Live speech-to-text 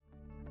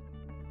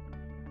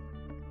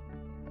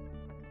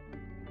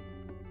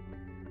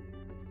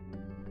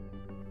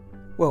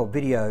Well,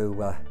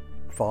 video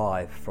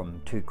 5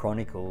 from 2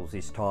 Chronicles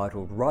is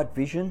titled Right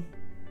Vision,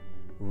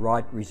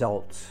 Right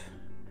Results.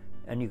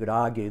 And you could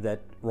argue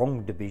that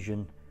wrong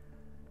vision,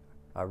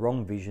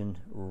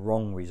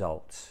 wrong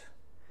results.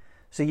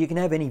 So you can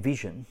have any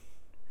vision,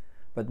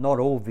 but not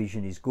all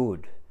vision is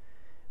good.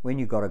 When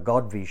you've got a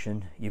God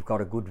vision, you've got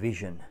a good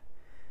vision.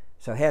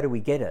 So how do we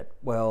get it?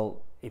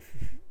 Well, if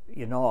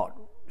you're not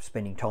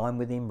spending time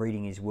with Him,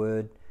 reading His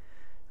Word,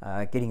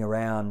 getting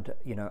around,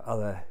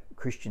 other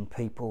Christian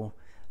people,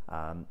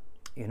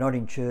 you're not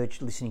in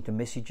church listening to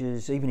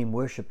messages, even in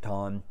worship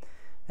time.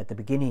 At the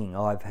beginning,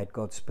 I've had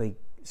God speak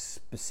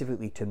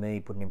specifically to me,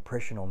 put an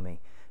impression on me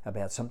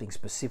about something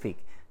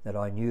specific that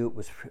I knew it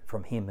was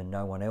from Him and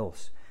no one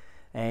else.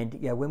 And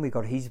when we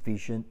got His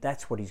vision,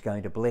 that's what He's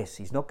going to bless.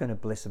 He's not going to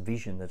bless a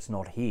vision that's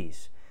not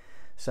His.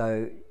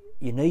 So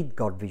you need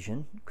God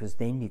vision, because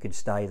then you can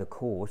stay the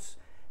course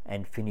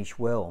and finish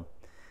well.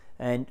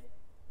 And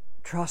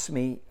trust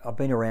me, I've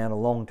been around a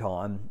long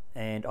time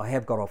and I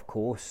have got off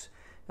course.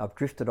 I've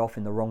drifted off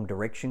in the wrong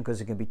direction, because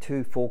there can be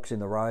two forks in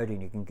the road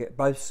and you can get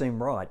both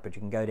seem right, but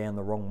you can go down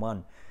the wrong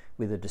one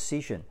with a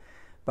decision.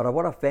 But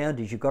what I found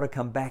is you've got to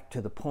come back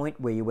to the point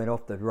where you went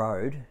off the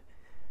road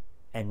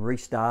and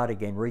restart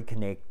again,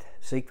 reconnect,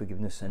 seek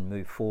forgiveness and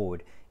move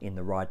forward in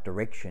the right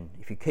direction.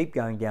 If you keep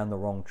going down the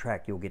wrong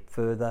track, you'll get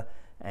further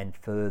and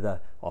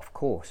further off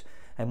course.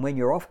 And when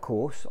you're off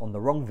course on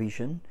the wrong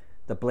vision,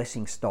 the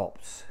blessing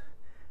stops.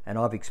 And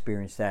I've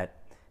experienced that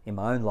in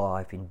my own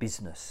life, in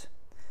business.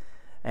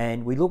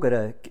 And we look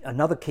at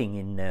another king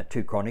in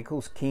 2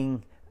 Chronicles,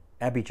 King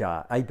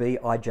Abijah,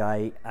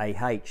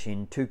 A-B-I-J-A-H,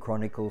 in 2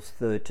 Chronicles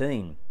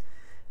 13.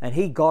 And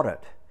he got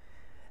it.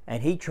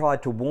 And he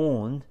tried to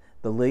warn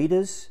the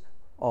leaders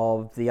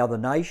of the other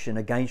nation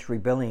against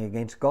rebelling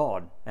against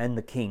God, and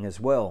the king as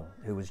well,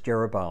 who was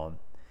Jeroboam.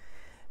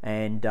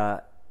 And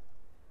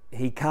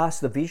he cast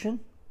the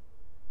vision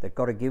that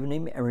God had given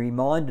him and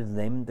reminded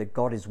them that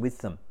God is with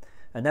them.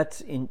 And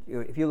that's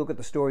if you look at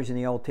the stories in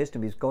the Old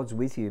Testament, if God's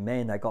with you,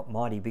 man, they got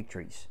mighty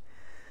victories.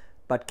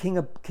 But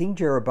King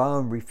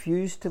Jeroboam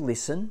refused to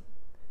listen.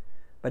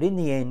 But in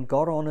the end,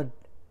 God honoured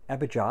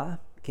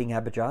King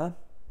Abijah,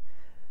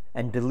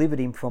 and delivered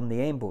him from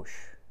the ambush.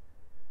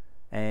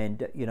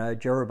 And,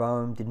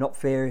 Jeroboam did not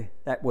fare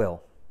that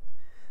well.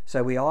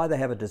 So we either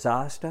have a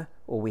disaster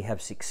or we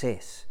have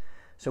success.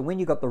 So when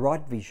you've got the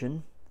right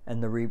vision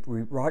and the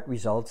right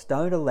results,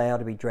 don't allow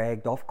to be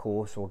dragged off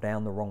course or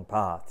down the wrong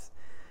path.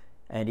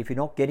 And if you're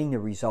not getting the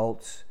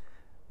results,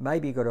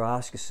 maybe you've got to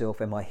ask yourself,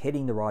 am I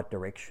heading the right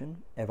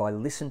direction? Have I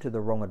listened to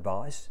the wrong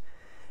advice?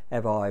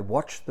 Have I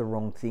watched the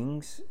wrong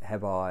things?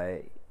 Have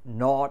I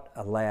not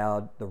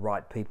allowed the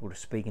right people to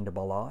speak into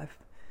my life?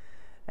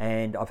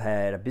 And I've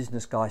had a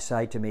business guy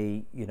say to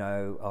me,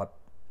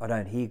 I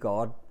don't hear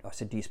God. I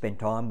said, do you spend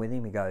time with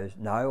Him? He goes,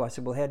 no. I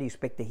said, well, how do you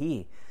expect to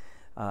hear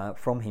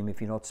from Him if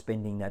you're not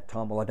spending that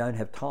time? Well, I don't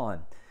have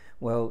time.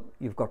 Well,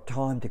 you've got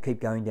time to keep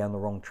going down the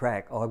wrong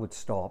track. I would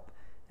stop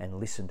and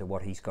listen to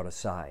what He's got to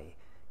say,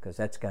 because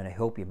that's going to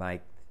help you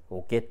make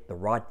or get the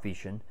right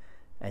vision,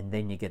 and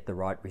then you get the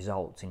right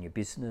results in your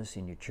business,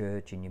 in your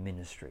church, in your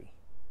ministry.